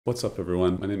What's up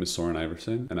everyone, my name is Soren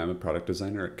Iverson and I'm a product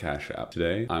designer at Cash App.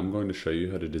 Today I'm going to show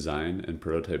you how to design and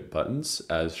prototype buttons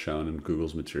as shown in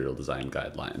Google's material design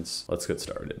guidelines. Let's get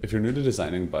started. If you're new to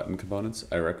designing button components,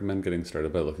 I recommend getting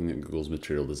started by looking at Google's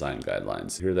material design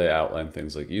guidelines. Here they outline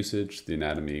things like usage, the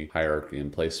anatomy, hierarchy,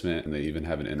 and placement, and they even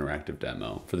have an interactive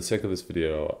demo. For the sake of this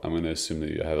video, I'm going to assume that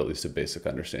you have at least a basic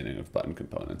understanding of button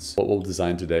components. What we'll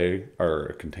design today are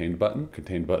a contained button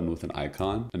with an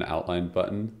icon, an outlined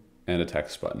button, and a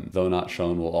text button. Though not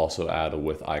shown, we'll also add a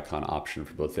with icon option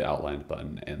for both the outlined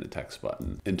button and the text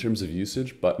button. In terms of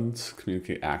usage, buttons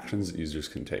communicate actions that users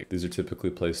can take. These are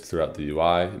typically placed throughout the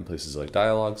UI in places like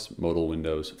dialogues, modal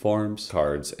windows, forms,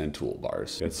 cards, and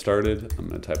toolbars. To get started, I'm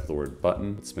going to type the word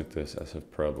button. Let's make this SF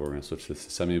Pro, but we're going to switch this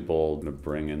to semi-bold. I'm going to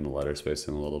bring in the letter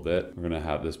spacing a little bit. We're going to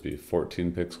have this be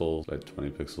 14 pixels by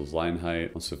 20 pixels line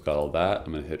height. Once we've got all that,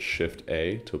 I'm going to hit Shift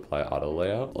A to apply auto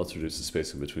layout. Let's reduce the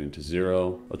spacing between to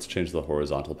 0. Let's change the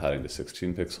horizontal padding to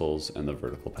 16 pixels and the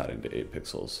vertical padding to 8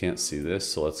 pixels. Can't see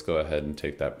this, so let's go ahead and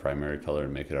take that primary color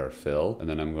and make it our fill. And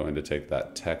then I'm going to take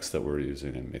that text that we're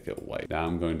using and make it white. Now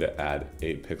I'm going to add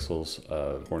 8 pixels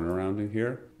of corner rounding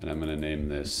here, and I'm going to name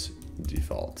this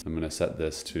default. I'm going to set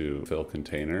this to fill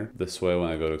container. This way, when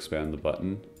I go to expand the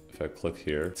button, if I click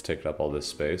here, it's taken up all this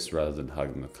space rather than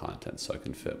hugging the content, so I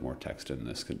can fit more text in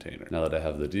this container. Now that I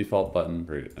have the default button,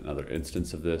 create another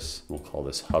instance of this. We'll call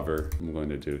this hover. What I'm going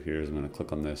to do here is I'm going to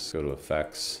click on this, go to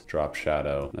effects, drop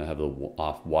shadow, and I have the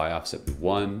Y offset be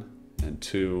 1 and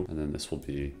 2, and then this will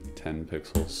be 10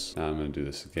 pixels. Now I'm going to do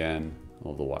this again.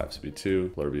 All the Y be 2,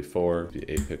 blur be 4, be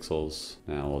 8 pixels.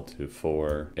 Now we'll do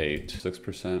 4, 8,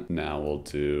 6%. Now we'll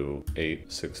do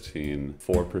 8, 16,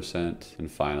 4%.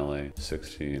 And finally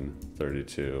 16,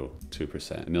 32,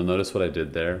 2%. And you'll notice what I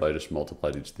did there. I just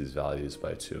multiplied each of these values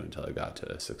by 2 until I got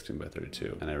to 16 by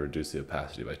 32. And I reduced the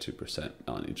opacity by 2%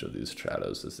 on each of these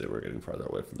shadows as they were getting farther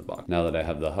away from the box. Now that I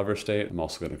have the hover state, I'm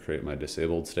also going to create my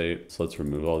disabled state. So let's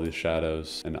remove all these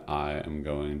shadows. And I am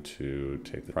going to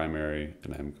take the primary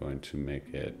and I'm going to make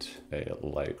it a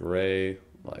light gray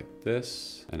like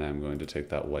this, and I'm going to take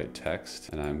that white text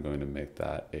and I'm going to make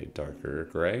that a darker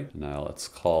gray. Now let's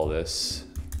call this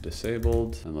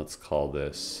disabled and let's call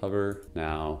this hover.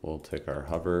 Now we'll take our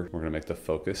hover, we're going to make the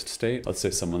focused state. Let's say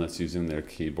someone that's using their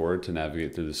keyboard to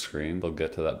navigate through the screen, they'll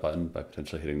get to that button by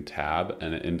potentially hitting tab,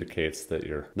 and it indicates that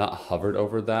you're not hovered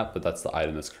over that, but that's the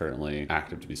item that's currently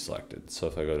active to be selected. So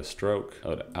if I go to stroke,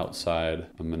 go to outside,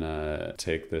 I'm gonna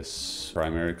take this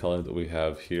primary color that we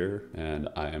have here and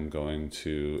I am going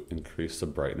to increase the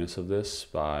brightness of this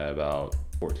by about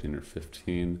 14 or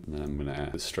 15, and then I'm gonna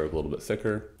add the stroke a little bit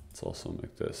thicker. Let's also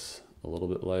make this a little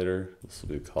bit lighter. This will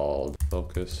be called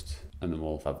focused. And then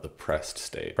we'll have the pressed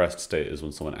state. Pressed state is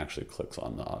when someone actually clicks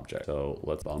on the object. So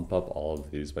let's bump up all of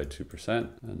these by 2%,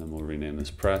 and then we'll rename this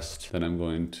pressed. Then I'm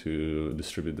going to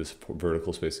distribute this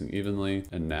vertical spacing evenly.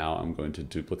 And now I'm going to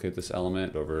duplicate this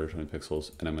element over 20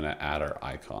 pixels, and I'm going to add our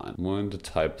icon. I'm going to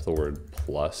type the word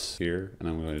plus here, and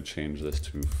I'm going to change this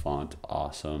to Font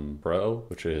Awesome Pro,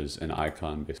 which is an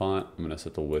icon-based font. I'm going to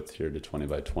set the width here to 20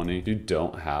 by 20. If you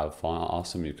don't have Font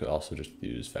Awesome, you could also just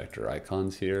use vector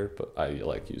icons here, but I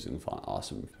like using Font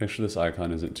Awesome. Make sure this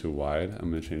icon isn't too wide. I'm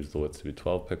going to change the width to be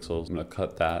 12 pixels. I'm going to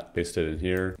cut that, paste it in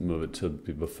here, move it to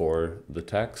be before the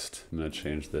text. I'm going to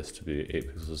change this to be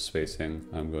 8 pixels of spacing.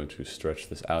 I'm going to stretch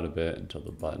this out a bit until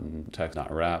the button text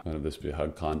not wrap. I'm going to have this be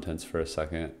hug contents for a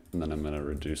second. And then I'm going to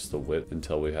reduce the width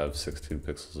until we have 16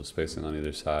 pixels of spacing on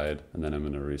either side. And then I'm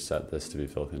going to reset this to be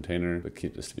fill container, but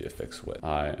keep this to be a fixed width.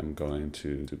 I am going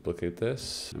to duplicate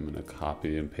this. I'm going to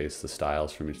copy and paste the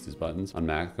styles from each of these buttons. On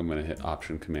Mac, I'm going to hit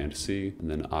Option Command C and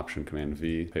then Option Command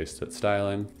V, paste that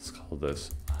styling. Let's call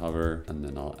this hover, and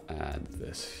then I'll add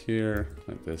this here,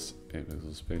 like this, 8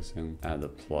 pixels spacing, add the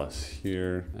plus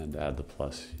here, and add the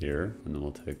plus here. And then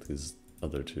we'll take these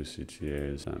other two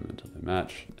CTAs until they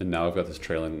match. And now I've got this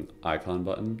trailing icon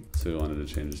button. So we wanted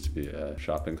to change this to be a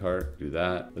shopping cart. Do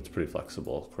that. It's pretty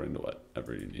flexible according to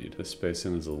whatever you need. The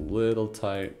spacing is a little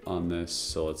tight on this,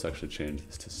 so let's actually change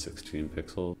this to 16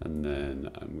 pixels. And then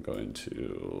I'm going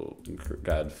to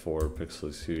add 4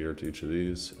 pixels here to each of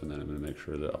these. And then I'm going to make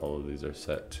sure that all of these are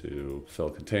set to fill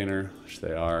container, which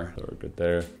they are. So we're good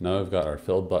there. Now I've got our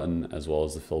fill button as well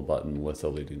as the fill button with a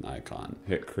leading icon.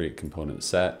 Hit create component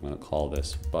set. I'm going to call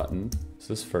this button. So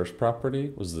this first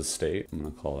property was the state. I'm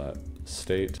going to call that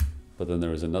state But then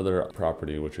there was another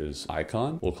property, which is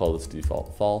icon. We'll call this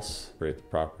default false, create the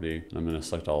property. And I'm gonna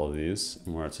select all of these,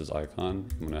 and where it says icon,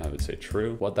 I'm gonna have it say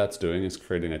true. What that's doing is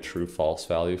creating a true false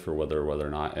value for whether or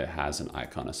not it has an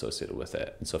icon associated with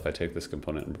it. And so if I take this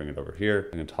component and bring it over here,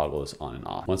 I can toggle this on and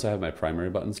off. Once I have my primary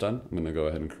buttons done, I'm gonna go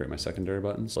ahead and create my secondary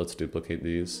buttons. Let's duplicate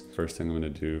these. First thing I'm gonna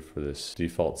do for this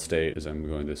default state is I'm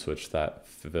going to switch that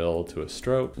fill to a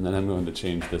stroke, and then I'm going to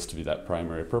change this to be that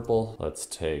primary purple. Let's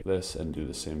take this and do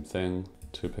the same thing.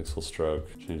 2 pixel stroke,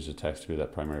 change the text to be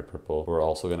that primary purple. We're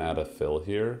also going to add a fill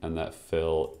here, and that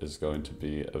fill is going to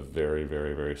be a very,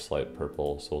 very, very slight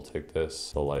purple. So we'll take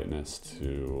this, the lightness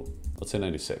to, let's say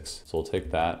 96. So we'll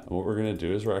take that, and what we're going to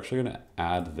do is we're actually going to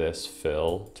add this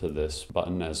fill to this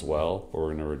button as well, but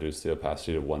we're going to reduce the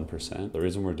opacity to 1%. The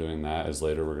reason we're doing that is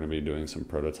later we're going to be doing some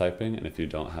prototyping, and if you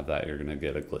don't have that, you're going to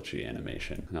get a glitchy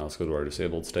animation. Now let's go to our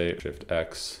disabled state, Shift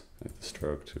X, make the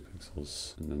stroke 2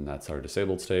 pixels, and then that's our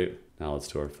disabled state. Now let's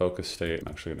do our focus state.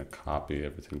 I'm actually going to copy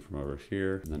everything from over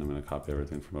here, and then I'm going to copy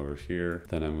everything from over here.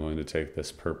 Then I'm going to take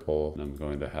this purple, and I'm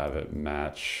going to have it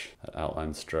match that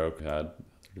outline stroke we had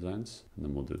designs, and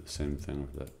then we'll do the same thing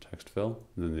with that text fill.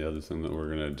 And then the other thing that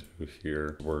we're going to do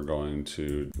here, we're going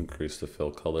to increase the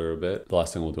fill color a bit. The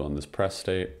last thing we'll do on this press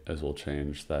state is we'll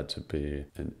change that to be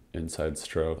an inside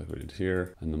stroke like we did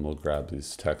here, and then we'll grab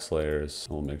these text layers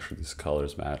and we'll make sure these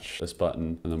colors match this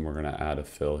button, and then we're going to add a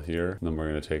fill here, and then we're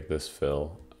going to take this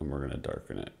fill and we're going to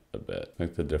darken it a bit.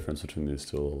 Make the difference between these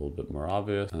two a little bit more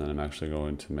obvious, and then I'm actually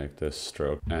going to make this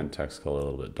stroke and text color a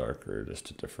little bit darker just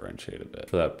to differentiate a bit.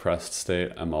 For that pressed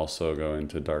state, I'm also going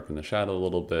to darken the shadow a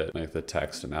little bit, make the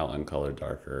text and outline color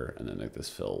darker, and then make this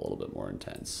fill a little bit more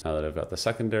intense. Now that I've got the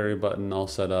secondary button all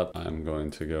set up, I'm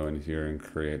going to go in here and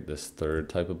create this third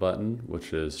type of button,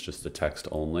 which is just the text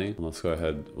only. And let's go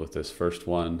ahead with this first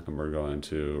one, and we're going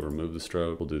to remove the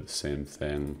stroke. We'll do the same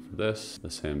thing for this, the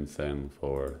same thing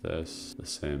for this, the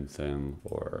same thing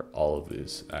for all of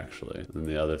these actually. And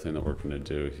the other thing that we're going to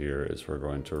do here is we're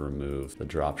going to remove the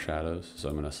drop shadows. So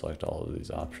I'm going to select all of these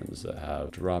options that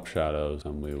have drop shadows,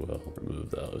 and we will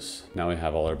remove those. Now we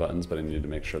have all our buttons, but I need to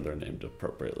make sure they're named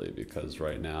appropriately, because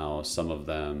right now some of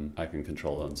them I can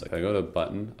control those. Like if I go to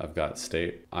button, I've got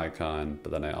state, icon,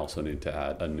 but then I also need to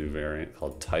add a new variant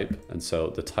called type. And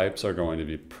so the types are going to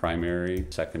be primary,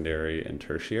 secondary, and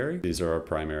tertiary. These are our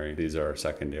primary, these are our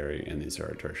secondary, and these are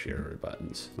our tertiary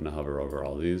buttons. I'm going to hover over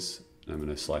all these, and I'm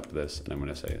going to select this, and I'm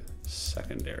going to say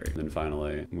secondary. And then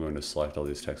finally, I'm going to select all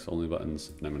these text only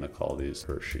buttons, and I'm going to call these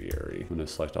tertiary. I'm going to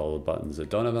select all the buttons that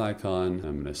don't have an icon, and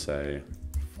I'm going to say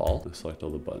false. I select all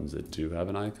the buttons that do have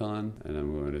an icon, and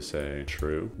I'm going to say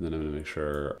true. And then I'm going to make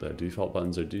sure the default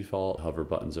buttons are default, hover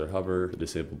buttons are hover, the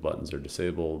disabled buttons are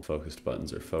disabled, focused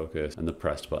buttons are focused, and the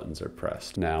pressed buttons are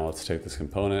pressed. Now let's take this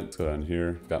component, let's go down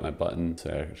here, got my button,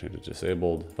 say I can change it to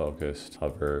disabled, focused,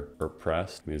 hover, or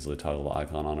pressed. I can easily toggle the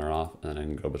icon on or off, and then I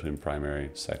can go between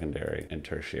primary, secondary, and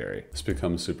tertiary. This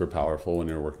becomes super powerful when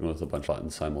you're working with a bunch of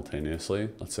buttons simultaneously.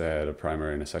 Let's say I had a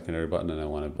primary and a secondary button, and I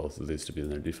wanted both of these to be in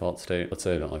their default state. Let's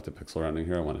say I don't like the pixel rounding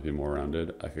here, I want it to be more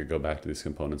rounded. I could go back to these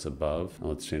components above. Now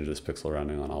let's change this pixel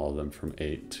rounding on all of them from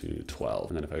 8 to 12.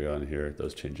 And then if I go in here,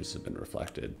 those changes have been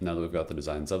reflected. Now that we've got the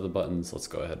designs of the buttons, let's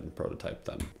go ahead and prototype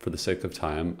them. For the sake of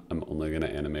time, I'm only going to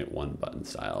animate one button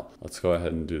style. Let's go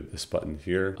ahead and do this button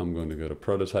here. I'm going to go to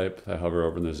prototype. If I hover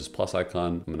over and there's this plus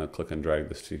icon, I'm going to click and drag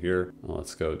this to here. Now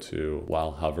let's go to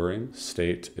while hovering.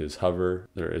 State is hover.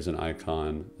 There is an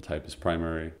icon. The type is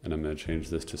primary. And I'm going to change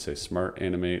this to say smart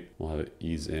animate. We'll have it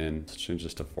ease in. Let's change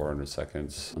this to 400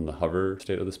 seconds. On the hover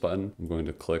state of this button, I'm going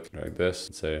to click, drag this,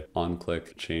 and say on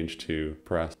click, change to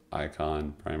press,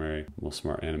 icon, primary. We'll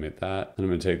smart animate that. And I'm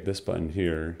going to take this button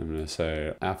here. I'm going to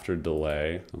say after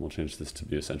delay, and we'll change this to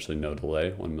be essentially no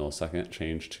delay, 1 millisecond,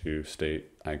 change to state,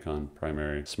 icon,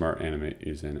 primary, smart animate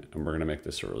ease in, and we're going to make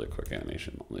this a really quick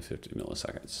animation, only 50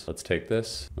 milliseconds. Let's take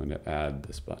this, I'm going to add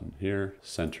this button here,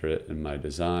 center it in my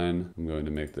design. I'm going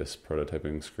to make this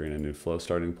prototyping screen a new flow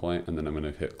starting point, and then I'm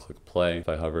going to hit click play. If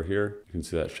I hover here, you can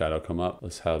see that shadow come up.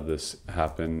 Let's have this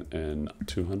happen in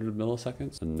 200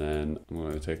 milliseconds, and then I'm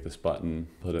going to take this button,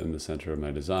 put it in the center of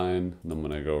my design, and then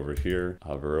when I go over here,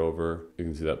 hover over, you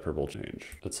can see that purple change.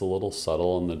 It's a little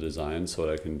subtle in the design, so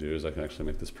what I can do is I can actually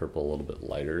make this purple a little bit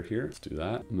lighter here. Let's do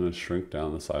that. I'm going to shrink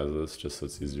down the size of this just so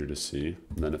it's easier to see.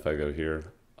 And then if I go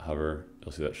here, hover,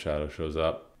 you'll see that shadow shows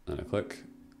up, and I click,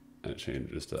 and it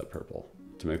changes to that purple.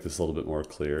 To make this a little bit more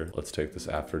clear, let's take this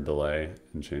after delay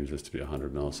and change this to be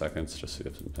 100 milliseconds just so you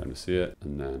have some time to see it.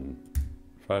 And then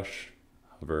fresh,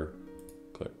 hover,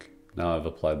 click, Now I've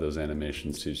applied those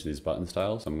animations to each of these button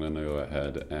styles. I'm going to go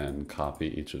ahead and copy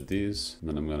each of these, and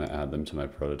then I'm going to add them to my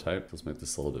prototype. Let's make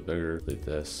this a little bit bigger, delete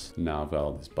this. Now I've got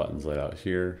all these buttons laid out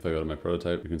here. If I go to my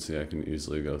prototype, you can see I can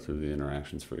easily go through the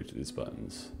interactions for each of these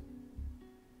buttons.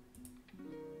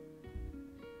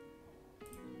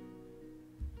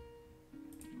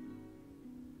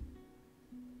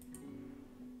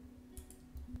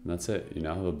 And that's it. You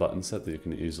now have a button set that you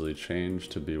can easily change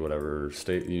to be whatever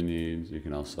state you need. You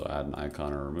can also add an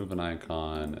icon or remove an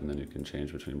icon, and then you can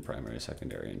change between primary,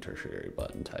 secondary, and tertiary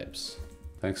button types.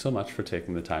 Thanks so much for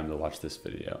taking the time to watch this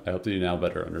video. I hope that you now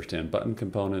better understand button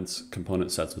components,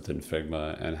 component sets within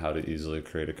Figma, and how to easily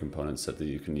create a component set that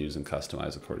you can use and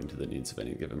customize according to the needs of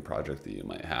any given project that you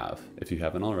might have. If you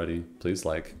haven't already, please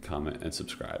like, comment, and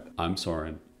subscribe. I'm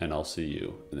Soren, and I'll see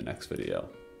you in the next video.